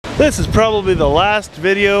This is probably the last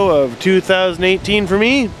video of 2018 for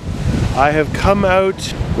me. I have come out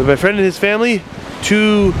with my friend and his family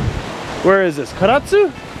to, where is this?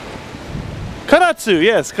 Karatsu? Karatsu,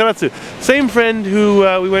 yes, Karatsu. Same friend who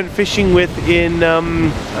we went fishing with in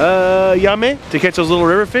Yame to catch those little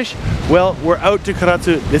river fish. Well, we're out to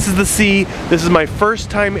Karatsu. This is the sea. This is my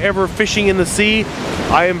first time ever fishing in the sea.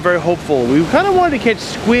 I am very hopeful. We kind of wanted to catch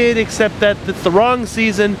squid, except that it's the wrong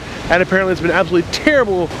season, and apparently it's been absolutely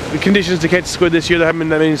terrible conditions to catch squid this year. There haven't been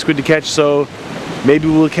that many squid to catch, so maybe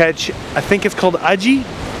we'll catch, I think it's called aji.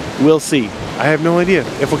 We'll see. I have no idea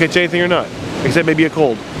if we'll catch anything or not, except maybe a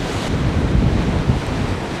cold.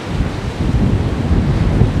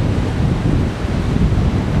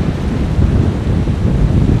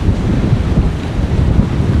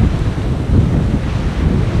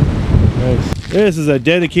 This is a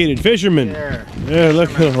dedicated fisherman. Yeah,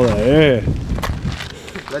 look at all that. Yeah.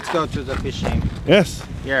 Let's go to the fishing. Yes.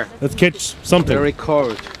 Yeah. Let's catch something. Very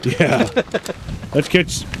cold. Yeah. Let's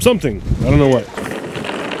catch something. I don't know what.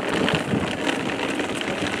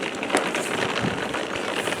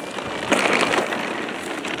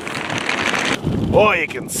 Oh, you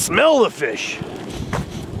can smell the fish.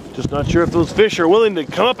 Just not sure if those fish are willing to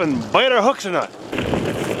come up and bite our hooks or not.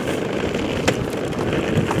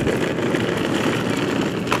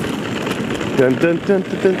 Dun, dun, dun,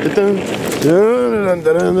 dun, dun, dun, dun, dun,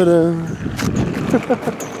 dun, dun, dun.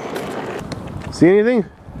 See anything?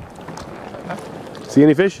 See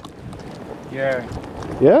any fish? Yeah.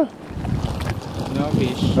 Yeah? No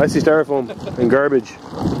fish. I see styrofoam and garbage.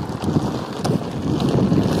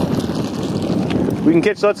 We can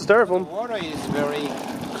catch lots of styrofoam. The water is very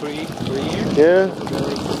clear. Yeah.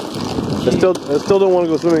 I still don't want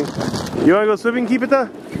to go swimming. You want to go swimming, Kipita?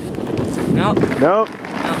 No. No?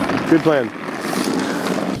 Good plan.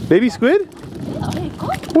 Baby squid?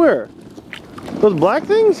 Where? Those black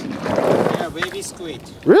things? Yeah, baby squid.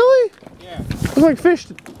 Really? Yeah. It's like fish.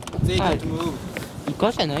 They don't move.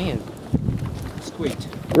 Squid.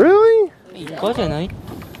 Really? I don't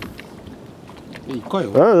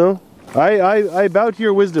know. I bow to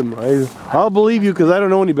your wisdom. I'll believe you because I don't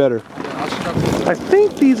know any better. I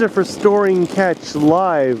think these are for storing catch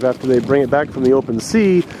live after they bring it back from the open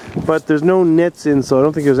sea, but there's no nets in, so I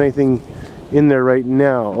don't think there's anything in there right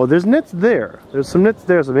now. Oh, there's nets there. There's some nets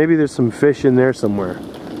there, so maybe there's some fish in there somewhere.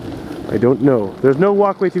 I don't know. There's no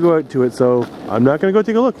walkway to go out to it, so I'm not going to go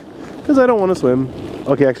take a look because I don't want to swim.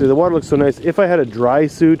 Okay, actually the water looks so nice. If I had a dry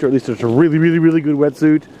suit, or at least it's a really, really, really good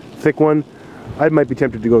wetsuit, thick one, I might be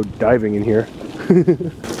tempted to go diving in here.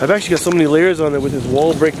 I've actually got so many layers on it with this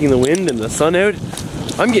wall breaking the wind and the sun out.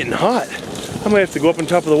 I'm getting hot. I might have to go up on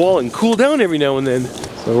top of the wall and cool down every now and then.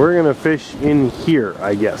 So we're gonna fish in here,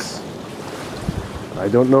 I guess. I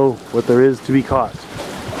don't know what there is to be caught,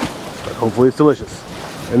 but hopefully it's delicious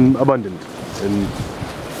and abundant. And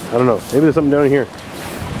I don't know, maybe there's something down here.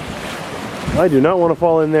 I do not want to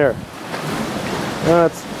fall in there.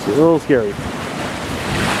 That's a little scary.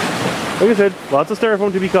 Like I said, lots of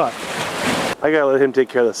styrofoam to be caught. I gotta let him take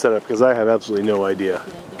care of the setup because I have absolutely no idea.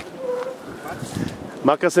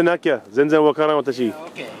 Makase nakia, zenzen wakaran watashi.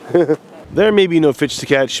 Okay. There may be no fish to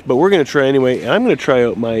catch, but we're gonna try anyway, and I'm gonna try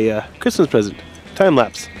out my Christmas present. Time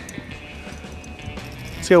lapse.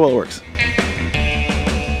 See how well it works.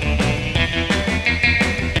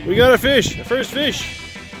 We got a fish, the first fish.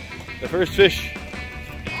 The first fish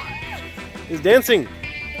is dancing.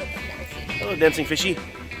 Hello, dancing fishy.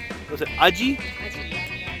 What's it, aji?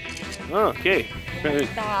 Oh, okay.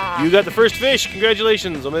 You got the first fish.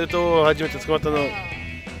 Congratulations. Omedetou hajimete tsukamata no.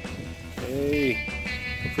 Hey,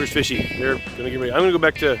 first fishy. They're gonna get ready. I'm gonna go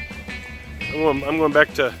back to. I'm going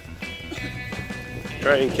back to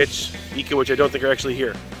try and catch ika, which I don't think are actually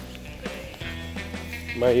here.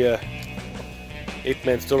 My 8th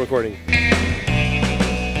man's still recording.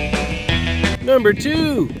 Number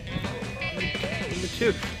two. Number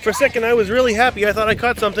two. For a second, I was really happy. I thought I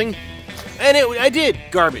caught something, and I did.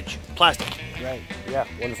 Garbage, plastic. Right. Yeah.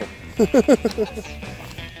 Wonderful.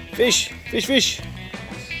 Fish. Fish. Fish.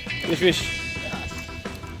 Fish. Fish.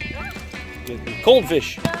 Cold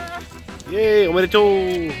fish. Yay!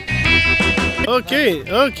 Omedetou. Okay.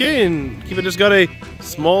 Okay. And Kiva just got a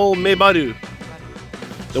small Mebaru.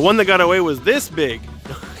 The one that got away was this big.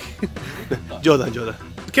 Joda.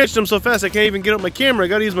 Catched them so fast I can't even get up my camera. I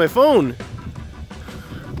gotta use my phone.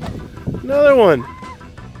 Another one.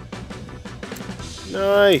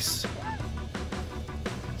 Nice.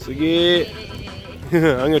 So yeah.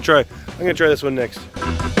 I'm gonna try this one next.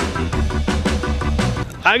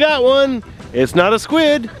 I got one. It's not a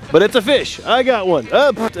squid, but it's a fish. I got one.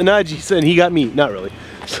 Anaji said he got me. Not really.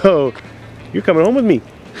 So you're coming home with me.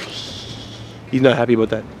 He's not happy about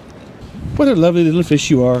that. What a lovely little fish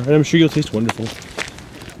you are, and I'm sure you'll taste wonderful.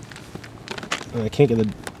 I can't get the...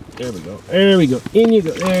 There we go. There we go. In you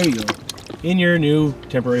go. There you go. In your new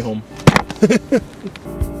temporary home.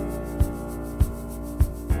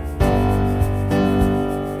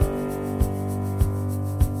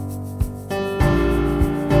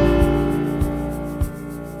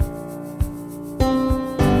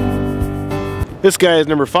 This guy is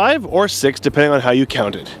number 5 or 6, depending on how you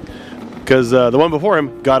count it. Because the one before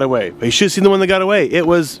him got away. But you should have seen the one that got away. It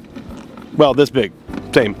was, well, this big.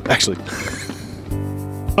 Same, actually.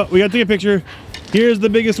 Oh, we got to take a picture. Here's the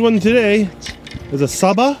biggest one today. There's a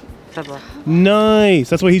Saba. Saba. Nice.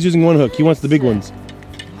 That's why he's using one hook. He wants the big ones.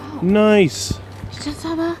 Nice.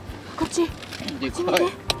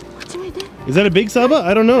 Is that a big Saba?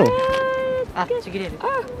 I don't know.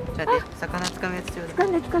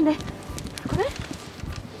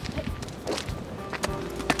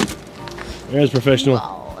 There's professional.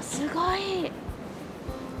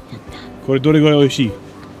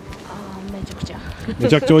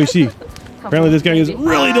 Apparently this guy is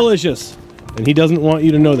really delicious. And he doesn't want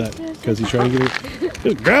you to know that. Because he's trying to get it.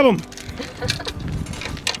 Just grab him!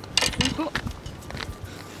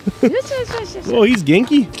 Oh, he's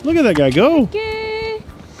genki. Look at that guy go.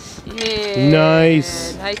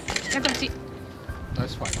 Nice.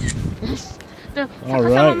 That's fine.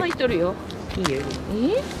 Alright.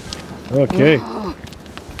 Okay.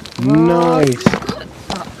 Nice.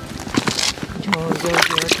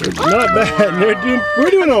 Not bad. We're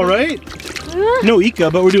doing alright. No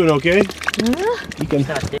Ika, but we're doing okay. Ika.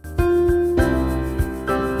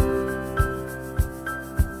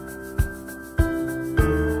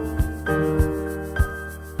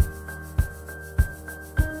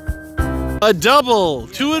 A double!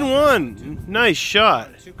 2 in 1! Nice shot.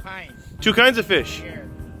 2 kinds. 2 kinds of fish.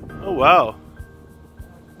 Oh wow.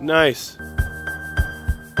 Nice.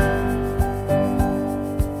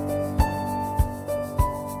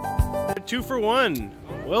 Two for 1.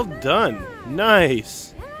 Well done.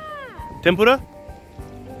 Nice. Tempura?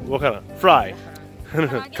 What kind of? Fry.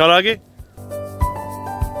 Karage?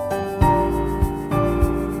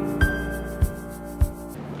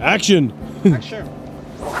 Action! Action.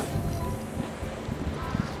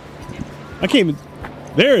 I can't even.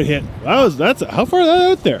 There it hit. That's how far is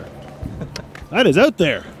that out there? That is out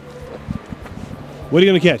there. What are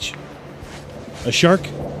you gonna catch? A shark?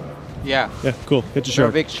 Yeah. Yeah, cool. Catch a Sure.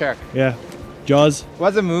 shark. Big shark. Yeah. Jaws?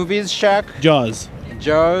 What's the movie's shark? Jaws.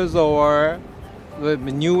 Jaws or the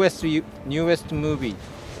newest movie?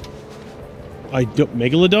 I don't.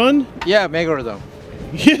 Megalodon? Yeah, Megalodon.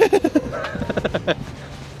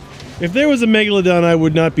 If there was a megalodon, I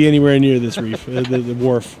would not be anywhere near this reef. The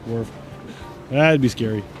wharf. That'd be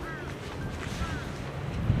scary.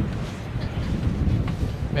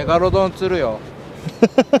 Megalodon 釣るよ.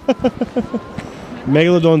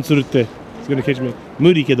 Megalodon 釣るって It's gonna catch me.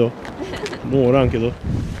 無理けど。もうおらんけど。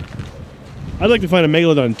I'd like to find a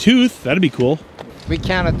megalodon tooth. That'd be cool. We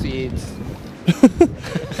cannot eat.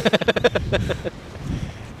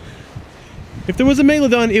 If there was a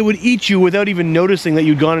megalodon, it would eat you without even noticing that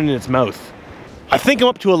you'd gone in its mouth. I think I'm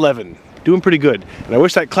up to 11. Doing pretty good. And I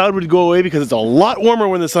wish that cloud would go away because it's a lot warmer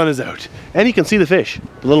when the sun is out. And you can see the fish,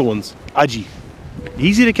 the little ones. Aji.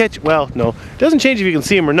 Easy to catch. Well, no. It doesn't change if you can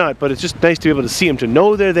see them or not, but it's just nice to be able to see them, to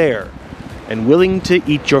know they're there and willing to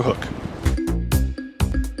eat your hook.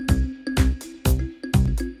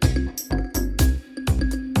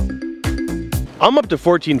 I'm up to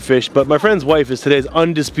 14 fish, but my friend's wife is today's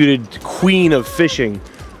undisputed queen of fishing.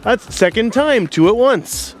 That's the second time, 2 at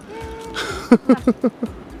once.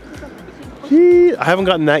 I haven't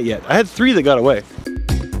gotten that yet. I had 3 that got away.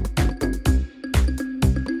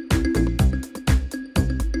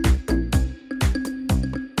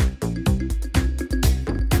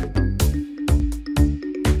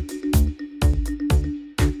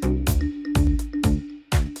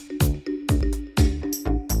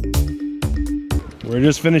 We're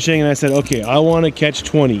just finishing and I said, okay, I want to catch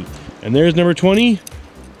 20. And there's number 20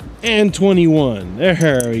 and 21.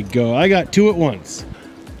 There we go. I got 2 at once.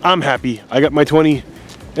 I'm happy. I got my 20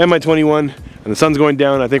 and my 21 and the sun's going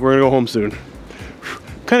down. I think we're gonna go home soon.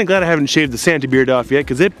 Kind of glad I haven't shaved the Santa beard off yet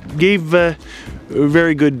because it gave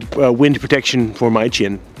very good wind protection for my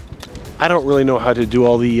chin. I don't really know how to do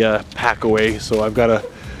all the pack away, so I've got to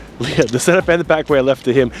the setup and the pack away I left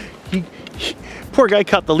to him. Poor guy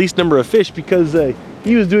caught the least number of fish because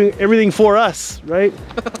he was doing everything for us, right?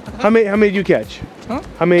 How many did you catch? Huh?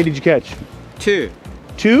 How many did you catch? 2.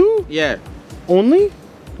 2? Yeah. Only?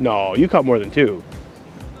 No, you caught more than 2.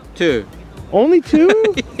 2. Only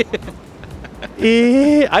 2?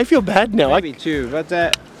 I feel bad now. Maybe 2, but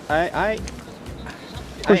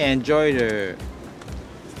I enjoy the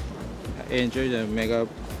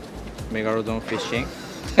megalodon fishing.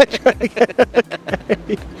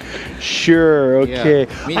 Sure, okay.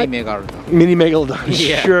 Yeah, mini megalodon. Mini megalodon,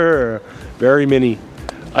 Yeah. sure. Very mini.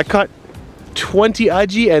 I caught 20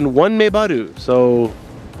 aji and 1 mebaru, so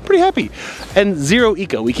pretty happy. And 0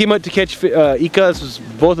 ika. We came out to catch ika. This was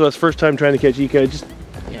both of us first time trying to catch ika. Just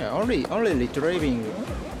Yeah, only retrieving.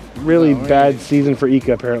 really only bad season for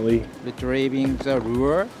ika apparently. Retrieving the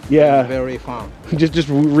lure. Yeah. Is very fun. just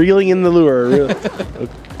reeling in the lure.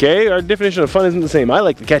 Okay, our definition of fun isn't the same. I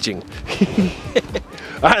like the catching.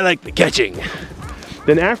 I like the catching.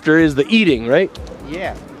 Then after is the eating, right?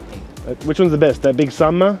 Yeah. Which one's the best? That big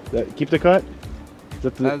sama that keeps the cut? Is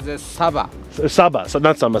that That's the saba. Saba, so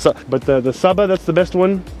not sama, but the saba, that's the best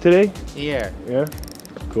one today? Yeah. Yeah?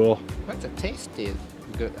 Cool. But the taste is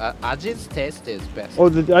good. Aji's taste is best. Oh,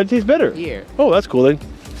 it tastes better? Yeah. Oh, that's cool then.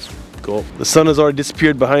 Cool. The sun has already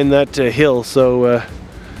disappeared behind that hill, so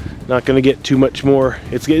not gonna get too much more.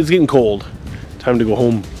 It's getting cold. Time to go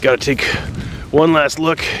home. Gotta take one last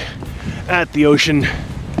look at the ocean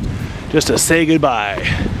just to say goodbye.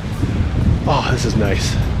 Oh, this is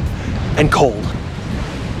nice. And cold.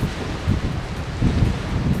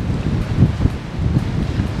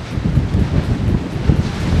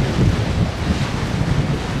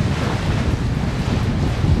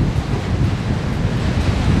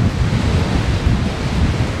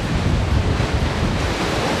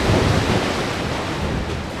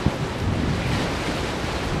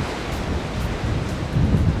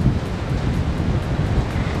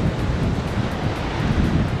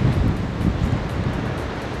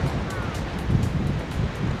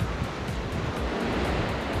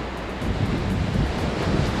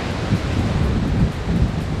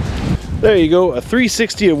 There you go, a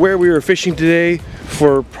 360 of where we were fishing today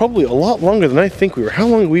for probably a lot longer than I think we were. How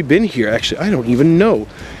long have we been here? Actually, I don't even know.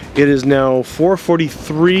 It is now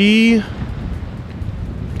 4:43,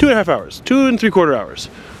 2.5 hours, 2 3/4 hours.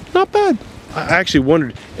 Not bad. I actually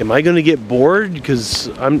wondered, am I gonna get bored? Because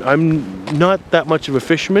I'm not that much of a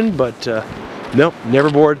fisherman, but nope,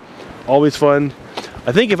 never bored, always fun.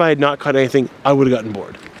 I think if I had not caught anything, I would have gotten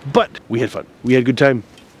bored. But we had fun, we had a good time.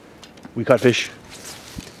 We caught fish.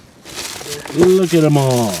 Look at them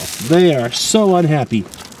all. They are so unhappy.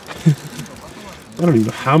 I don't even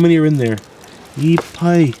know how many are in there.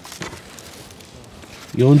 Ippai.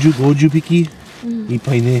 40, 50 piki?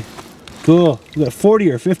 Ippai ne. Cool. We got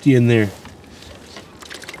 40 or 50 in there.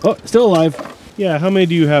 Oh, still alive. Yeah, how many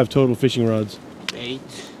do you have total fishing rods? 8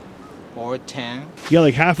 or 10. You got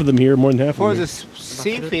like half of them here, more than half For of the them.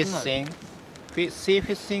 sea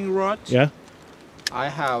fishing rod, Yeah? I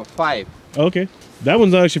have 5. Oh, okay. That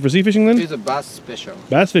one's not actually for sea fishing then? It's a bass special.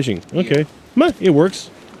 Bass fishing. Okay. Meh, it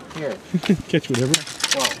works. Here. Catch whatever.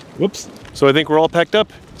 Wow. Whoops. So I think we're all packed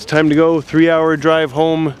up. It's time to go. 3-hour drive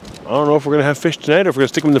home. I don't know if we're gonna have fish tonight or if we're gonna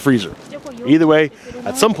stick them in the freezer. Either way,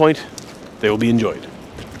 at some point, they will be enjoyed.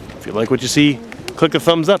 If you like what you see, click a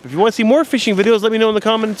thumbs up. If you want to see more fishing videos, let me know in the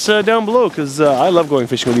comments down below, because I love going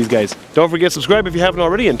fishing with these guys. Don't forget to subscribe if you haven't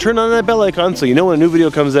already, and turn on that bell icon so you know when a new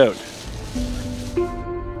video comes out.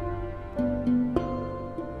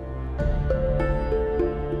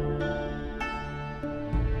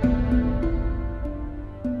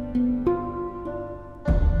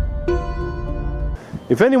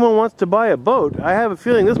 If anyone wants to buy a boat, I have a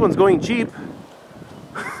feeling this one's going cheap.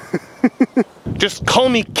 Just call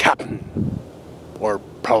me Captain. Or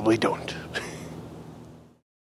probably don't.